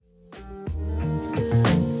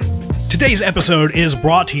Today's episode is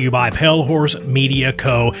brought to you by Pale Horse Media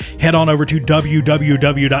Co. Head on over to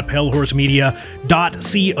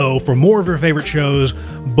www.palehorsemedia.co for more of your favorite shows,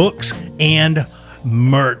 books, and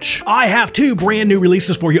merch. I have two brand new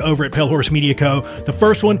releases for you over at Pale Horse Media Co. The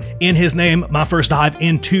first one, In His Name, my first dive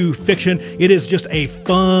into fiction. It is just a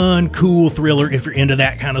fun, cool thriller if you're into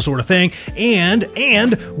that kind of sort of thing.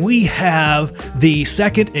 And we have the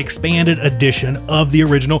second expanded edition of the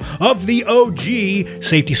original, of the OG,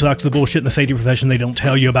 Safety Sucks, the bullshit in the safety profession they don't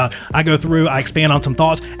tell you about. I go through, I expand on some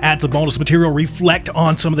thoughts, add some bonus material, reflect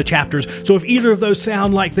on some of the chapters. So if either of those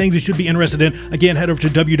sound like things you should be interested in, again, head over to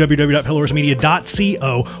www.palehorsemedia.co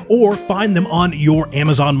or find them on your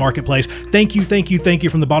Amazon marketplace. Thank you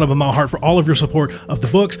from the bottom of my heart for all of your support of the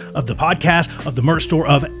books, of the podcast, of the merch store,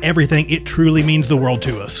 of everything. It truly means the world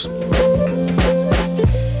to us.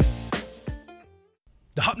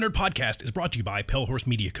 The Hop Nerd Podcast is brought to you by Pale Horse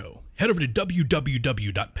Media Co. Head over to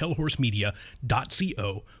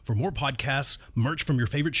www.palehorsemedia.co for more podcasts, merch from your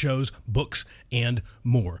favorite shows, books, and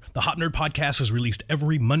more. The Hop Nerd Podcast is released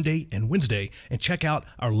every Monday and Wednesday, and check out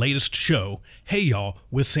our latest show, Hey Y'all,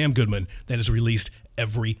 with Sam Goodman, that is released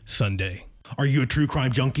every Sunday. Are you a true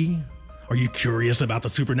crime junkie? Are you curious about the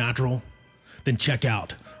supernatural? Then check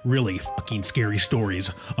out Really Fucking Scary Stories,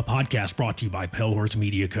 a podcast brought to you by Pale Horse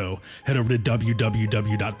Media Co. Head over to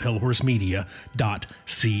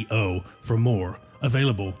www.palehorsemedia.co for more.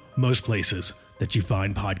 Available most places that you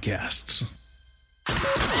find podcasts.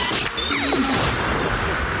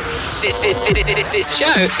 This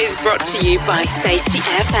show is brought to you by Safety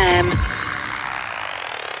FM.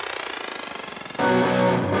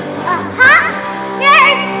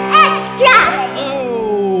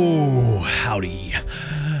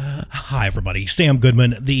 Hi, everybody. Sam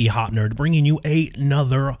Goodman, the Hop Nerd, bringing you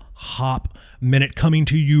another Hop Minute, coming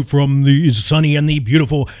to you from the sunny and the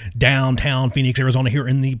beautiful downtown Phoenix, Arizona, here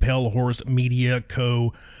in the Pale Horse Media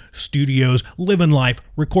Co. studios, living life,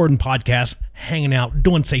 recording podcasts, hanging out,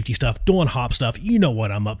 doing safety stuff, doing hop stuff. You know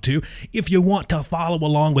what I'm up to. If you want to follow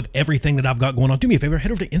along with everything that I've got going on, do me a favor,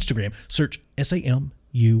 head over to Instagram, search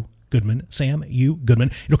SAMU Goodman, Sam U.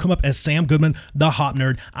 Goodman. It'll come up as Sam Goodman, the Hop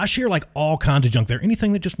Nerd. I share like all kinds of junk there.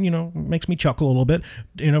 Anything that just, makes me chuckle a little bit,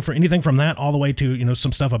 for anything from that all the way to,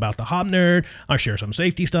 some stuff about the Hop Nerd. I share some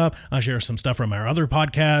safety stuff. I share some stuff from our other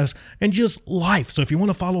podcasts and just life. So if you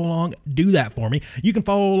want to follow along, do that for me. You can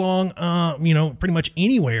follow along, pretty much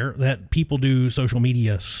anywhere that people do social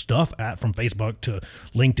media stuff at, from Facebook to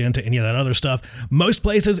LinkedIn to any of that other stuff. Most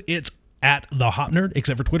places it's at the Hop Nerd,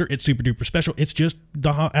 except for Twitter. It's super duper special. It's just at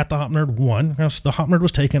the Hop Nerd 1. The Hop Nerd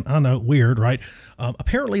was taken. I know, weird, right?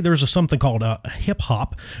 Apparently there's something called a hip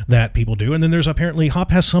hop that people do, and then there's apparently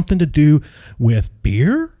hop has something to do with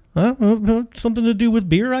beer. Something to do with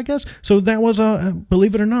beer, I guess. So that was,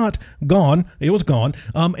 believe it or not, gone. It was gone.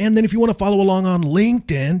 And then if you want to follow along on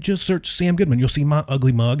LinkedIn, just search Sam Goodman. You'll see my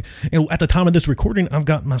ugly mug. And at the time of this recording, I've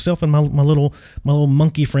got myself and my little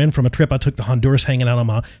monkey friend from a trip I took to Honduras hanging out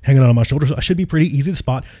on my shoulder. So I should be pretty easy to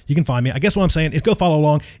spot. You can find me. I guess what I'm saying is go follow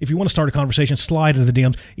along. If you want to start a conversation, slide into the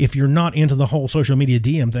DMs. If you're not into the whole social media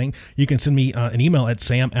DM thing, you can send me an email at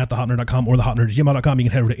sam@thehopnerd.com or thehopnerd@gmail.com. You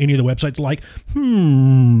can head over to any of the websites like,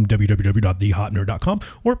 www.thehopnerd.com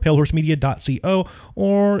or palehorsemedia.co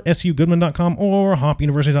or sugoodman.com or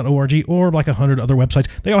hopuniversity.org or like 100 other websites.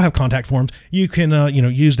 They all have contact forms. You can,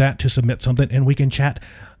 use that to submit something and we can chat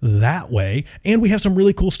that way. And we have some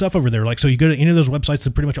really cool stuff over there. So you go to any of those websites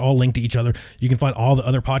that pretty much all link to each other. You can find all the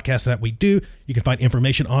other podcasts that we do. You can find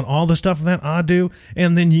information on all the stuff that I do.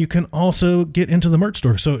 And then you can also get into the merch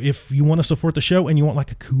store. So if you want to support the show and you want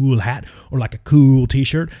like a cool hat or like a cool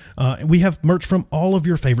t-shirt, we have merch from all of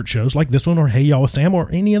your favorite shows like this one or Hey Y'all with Sam or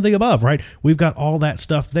any of the above, right? We've got all that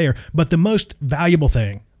stuff there. But the most valuable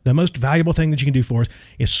thing that you can do for us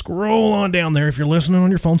is scroll on down there. If you're listening on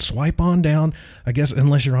your phone, swipe on down. I guess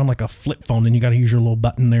unless you're on like a flip phone, then you got to use your little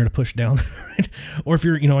button there to push down. Right? Or if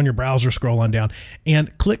you're, on your browser, scroll on down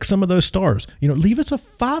and click some of those stars. Leave us a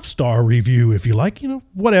 5-star review if you like.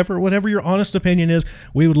 Whatever your honest opinion is.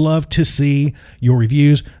 We would love to see your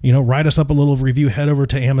reviews. Write us up a little review. Head over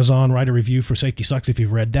to Amazon, write a review for Safety Sucks if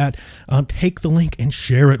you've read that. Take the link and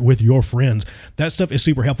share it with your friends. That stuff is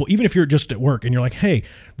super helpful. Even if you're just at work and you're like, hey,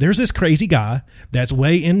 there's this crazy guy that's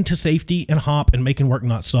way into safety and hop and making work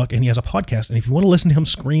not suck, and he has a podcast. And if you want to listen to him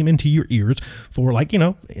scream into your ears for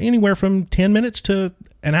anywhere from 10 minutes to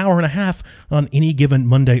an hour and a half on any given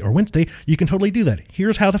Monday or Wednesday, you can totally do that.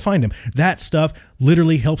 Here's how to find him. That stuff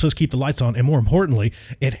literally helps us keep the lights on. And more importantly,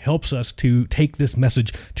 it helps us to take this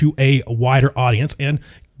message to a wider audience and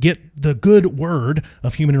get the good word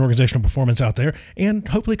of human and organizational performance out there, and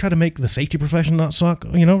hopefully try to make the safety profession not suck,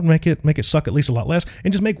 make it suck at least a lot less,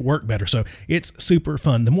 and just make work better. So it's super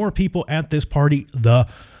fun. The more people at this party, the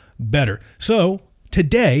better. So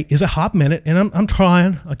today is a hop minute, and I'm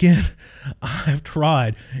trying again. I've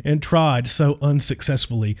tried and tried so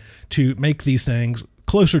unsuccessfully to make these things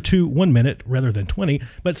closer to 1 minute rather than 20,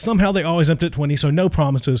 but somehow they always end at 20. So no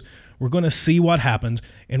promises. We're going to see what happens,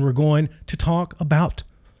 and we're going to talk about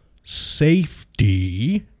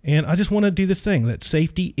safety. And I just want to do this thing that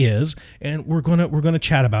safety is, and we're going to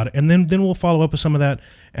chat about it, and then we'll follow up with some of that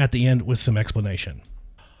at the end with some explanation.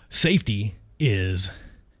 Safety is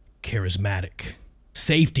charismatic.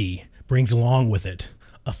 Safety brings along with it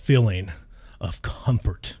a feeling of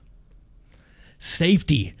comfort.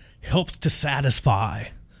 Safety helps to satisfy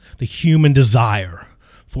the human desire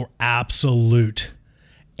for absolute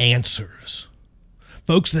answers.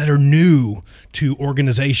 Folks that are new to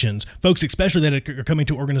organizations, folks especially that are coming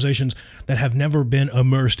to organizations that have never been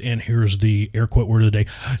immersed in, here's the air quote word of the day,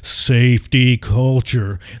 safety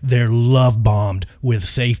culture. They're love bombed with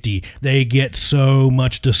safety. They get so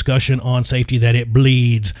much discussion on safety that it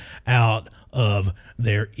bleeds out of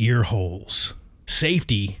their ear holes.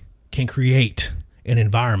 Safety can create an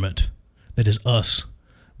environment that is us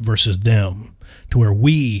versus them, to where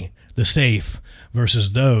we, the safe,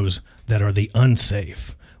 versus those that are the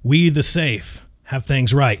unsafe. We, the safe, have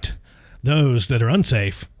things right. Those that are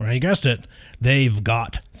unsafe, well, you guessed it, they've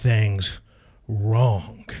got things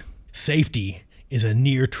wrong. Safety is a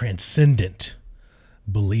near transcendent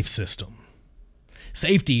belief system.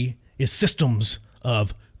 Safety is systems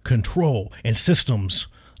of control and systems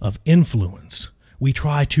of influence. We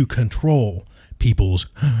try to control people's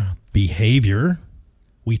behavior.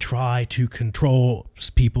 We try to control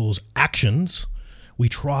people's actions. We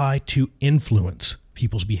try to influence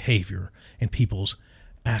people's behavior and people's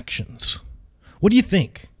actions. What do you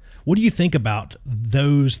think? What do you think about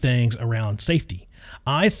those things around safety?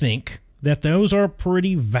 I think that those are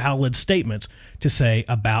pretty valid statements to say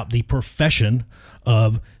about the profession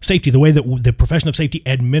of safety, the way that the profession of safety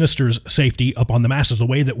administers safety upon the masses, the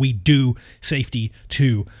way that we do safety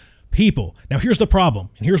to people. Now, here's the problem,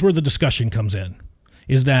 and here's where the discussion comes in,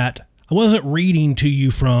 is that I wasn't reading to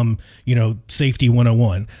you from, Safety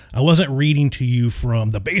 101. I wasn't reading to you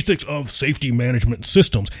from the basics of safety management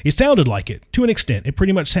systems. It sounded like it to an extent. It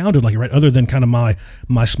pretty much sounded like it, right? Other than kind of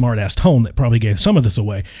my smart-ass tone that probably gave some of this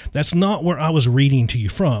away. That's not where I was reading to you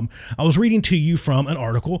from. I was reading to you from an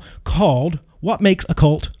article called What Makes a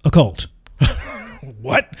Cult a Cult?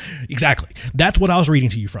 What? Exactly. That's what I was reading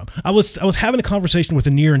to you from. I was having a conversation with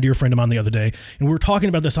a near and dear friend of mine the other day, and we were talking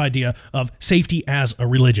about this idea of safety as a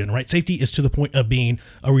religion, right? Safety is to the point of being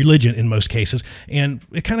a religion in most cases, and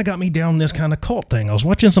it kind of got me down this kind of cult thing. I was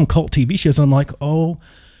watching some cult TV shows, and I'm like, oh,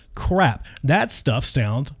 crap. That stuff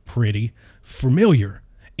sounds pretty familiar.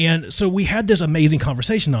 And so we had this amazing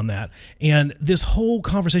conversation on that, and this whole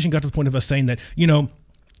conversation got to the point of us saying that,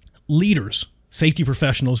 leaders, safety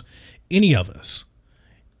professionals, any of us,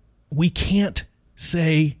 we can't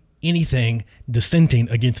say anything dissenting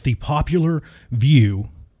against the popular view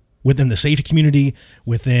within the safety community,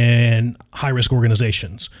 within high-risk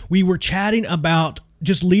organizations. We were chatting about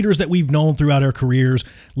just leaders that we've known throughout our careers,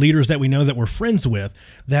 leaders that we know that we're friends with,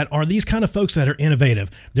 that are these kind of folks that are innovative.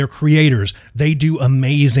 They're creators. They do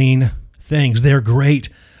amazing things. They're great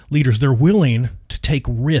leaders. They're willing to take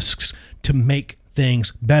risks to make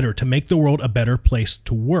things better, to make the world a better place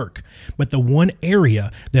to work. But the one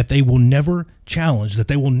area that they will never challenge, that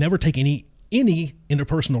they will never take any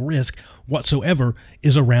interpersonal risk whatsoever,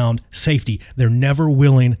 is around safety. They're never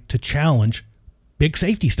willing to challenge big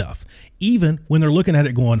safety stuff, even when they're looking at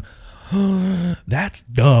it going, oh, that's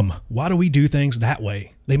dumb. Why do we do things that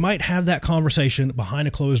way? They might have that conversation behind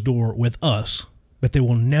a closed door with us, but they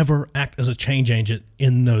will never act as a change agent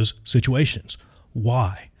in those situations.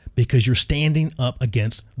 Why? Because you're standing up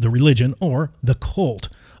against the religion or the cult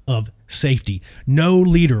of safety. No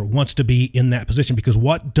leader wants to be in that position, because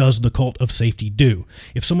what does the cult of safety do?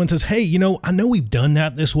 If someone says, hey, I know we've done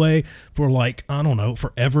that this way for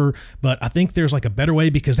forever, but I think there's a better way,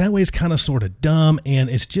 because that way is kind of sort of dumb, and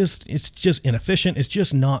it's just inefficient. It's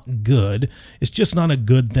just not good. It's just not a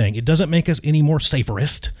good thing. It doesn't make us any more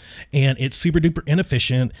saferist, and it's super duper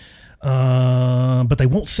inefficient. But they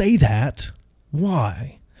won't say that.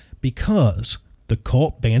 Why? Because the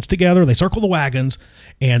cult bands together, they circle the wagons,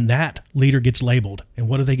 and that leader gets labeled. And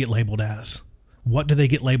what do they get labeled as? What do they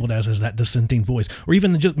get labeled as that dissenting voice? Or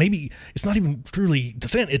even just maybe it's not even truly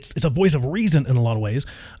dissent. It's a voice of reason in a lot of ways.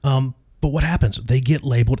 But what happens? They get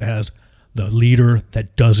labeled as the leader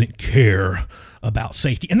that doesn't care about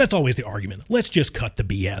safety. And that's always the argument. Let's just cut the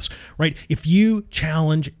BS, right? If you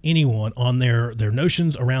challenge anyone on their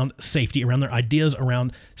notions around safety, around their ideas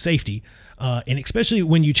around safety, and especially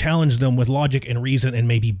when you challenge them with logic and reason and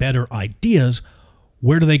maybe better ideas,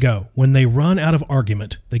 where do they go? When they run out of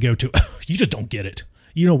argument, they go to, you just don't get it.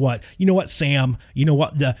 You know what, Sam? You know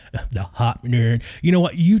what, the hot nerd? You know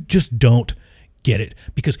what? You just don't get it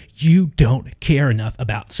because you don't care enough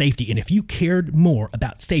about safety. And if you cared more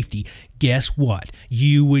about safety, guess what?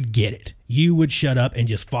 You would get it. You would shut up and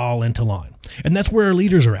just fall into line. And that's where our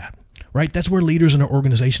leaders are at, right? That's where leaders in our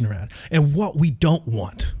organization are at. And what we don't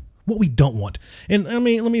want, and I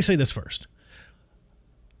mean, let me say this first.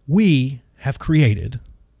 We have created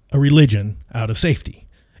a religion out of safety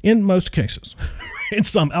in most cases. In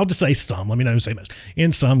some, I'll just say some, let me not say most.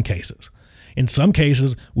 In some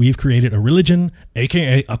cases, we've created a religion,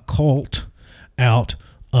 aka a cult, out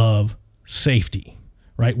of safety,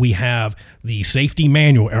 right? We have the safety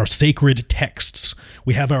manual, our sacred texts.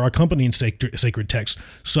 We have our accompanying sacred texts,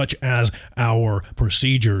 such as our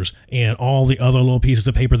procedures and all the other little pieces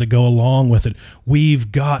of paper that go along with it.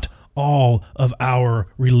 We've got all of our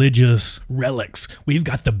religious relics. We've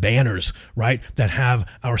got the banners, right, that have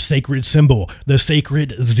our sacred symbol, the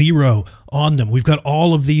sacred zero on them. We've got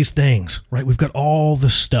all of these things, right? We've got all the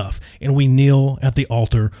stuff, and we kneel at the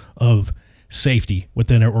altar of safety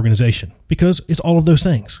within our organization because it's all of those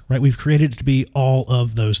things, right? We've created it to be all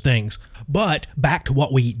of those things. But back to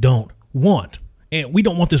what we don't want. And we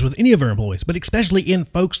don't want this with any of our employees, but especially in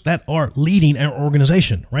folks that are leading our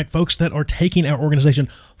organization, right? Folks that are taking our organization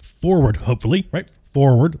forward, hopefully, right?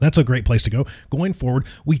 Forward. That's a great place to go. Going forward,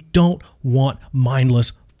 we don't want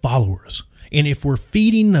mindless followers. And if we're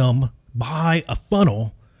feeding them by a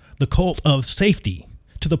funnel, the cult of safety,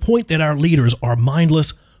 to the point that our leaders are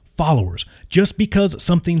mindless followers. Just because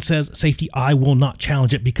something says safety, I will not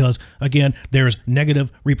challenge it because, again, there's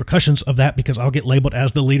negative repercussions of that because I'll get labeled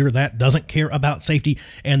as the leader that doesn't care about safety,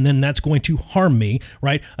 and then that's going to harm me,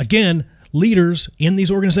 right? Again, leaders in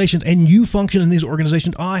these organizations, and you function in these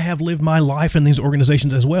organizations, I have lived my life in these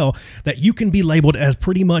organizations as well, that you can be labeled as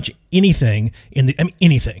pretty much anything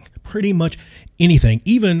anything, pretty much anything,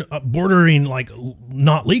 even bordering like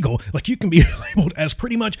not legal, like you can be labeled as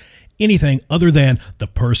pretty much anything other than the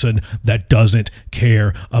person that doesn't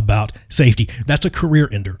care about safety. That's a career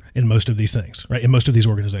ender in most of these things, right? In most of these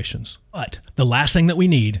organizations. But the last thing that we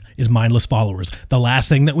need is mindless followers. The last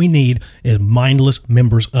thing that we need is mindless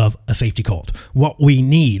members of a safety cult. What we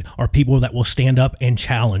need are people that will stand up and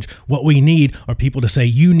challenge. What we need are people to say,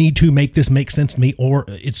 you need to make this make sense to me, or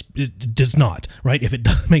it does not, right? If it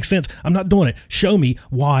doesn't make sense, I'm not doing it. Show me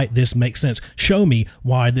why this makes sense. Show me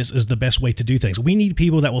why this is the best way to do things. We need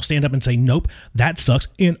people that will stand up and say, nope, that sucks,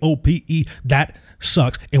 N-O-P-E, that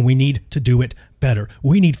sucks, and we need to do it better.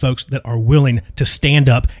 We need folks that are willing to stand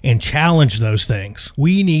up and challenge those things.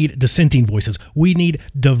 We need dissenting voices. We need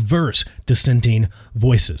diverse dissenting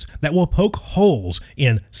voices that will poke holes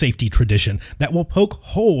in safety tradition, that will poke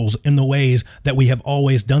holes in the ways that we have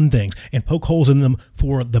always done things, and poke holes in them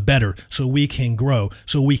for the better so we can grow,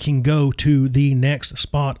 so we can go to the next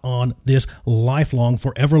spot on this lifelong,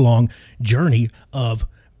 forever long journey of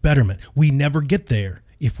betterment. We never get there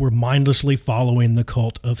if we're mindlessly following the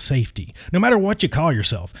cult of safety. No matter what you call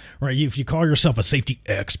yourself, right? If you call yourself a safety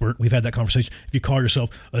expert, we've had that conversation. If you call yourself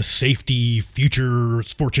a safety future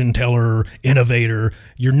fortune teller, innovator,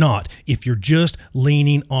 you're not. If you're just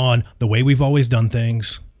leaning on the way we've always done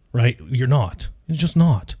things, right? You're not. It's just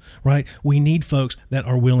not, right? We need folks that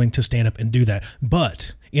are willing to stand up and do that.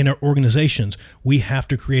 But in our organizations, we have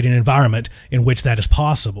to create an environment in which that is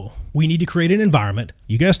possible. We need to create an environment.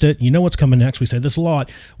 You guessed it. You know what's coming next. We said this a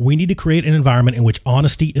lot. We need to create an environment in which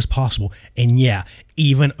honesty is possible. And yeah,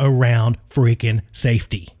 even around freaking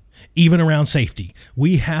safety. Even around safety,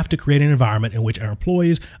 we have to create an environment in which our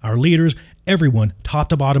employees, our leaders, everyone, top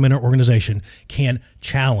to bottom in our organization, can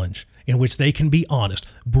challenge, in which they can be honest,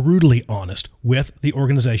 brutally honest with the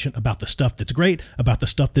organization about the stuff that's great, about the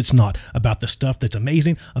stuff that's not, about the stuff that's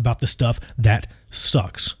amazing, about the stuff that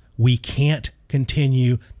sucks. We can't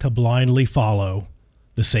continue to blindly follow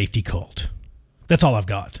the safety cult. That's all I've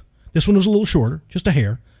got. This one was a little shorter, just a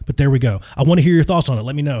hair, but there we go. I want to hear your thoughts on it.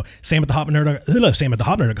 Let me know. Sam at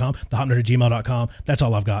thehotnerd.com, thehotnerd@gmail.com. That's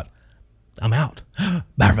all I've got. I'm out.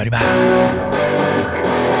 Bye, everybody. Bye.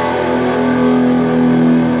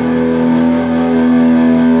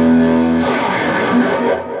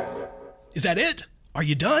 Is that it? Are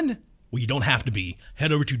you done? Well, you don't have to be.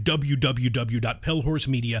 Head over to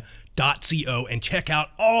www.pellhorsemedia.co and check out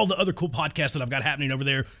all the other cool podcasts that I've got happening over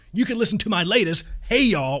there. You can listen to my latest, Hey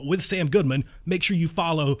Y'all, with Sam Goodman. Make sure you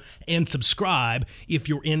follow and subscribe if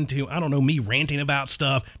you're into, me ranting about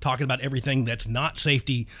stuff, talking about everything that's not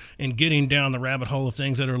safety, and getting down the rabbit hole of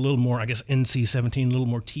things that are a little more, NC-17, a little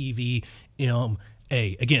more TVMA.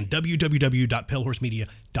 Again,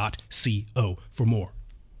 www.pellhorsemedia.co for more.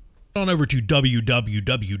 On over to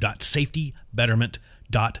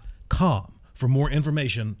www.safetybetterment.com for more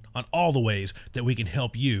information on all the ways that we can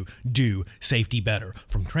help you do safety better.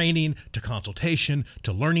 From training to consultation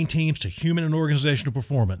to learning teams to human and organizational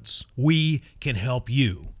performance, we can help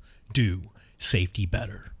you do safety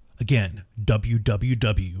better. Again,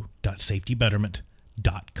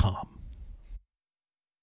 www.safetybetterment.com.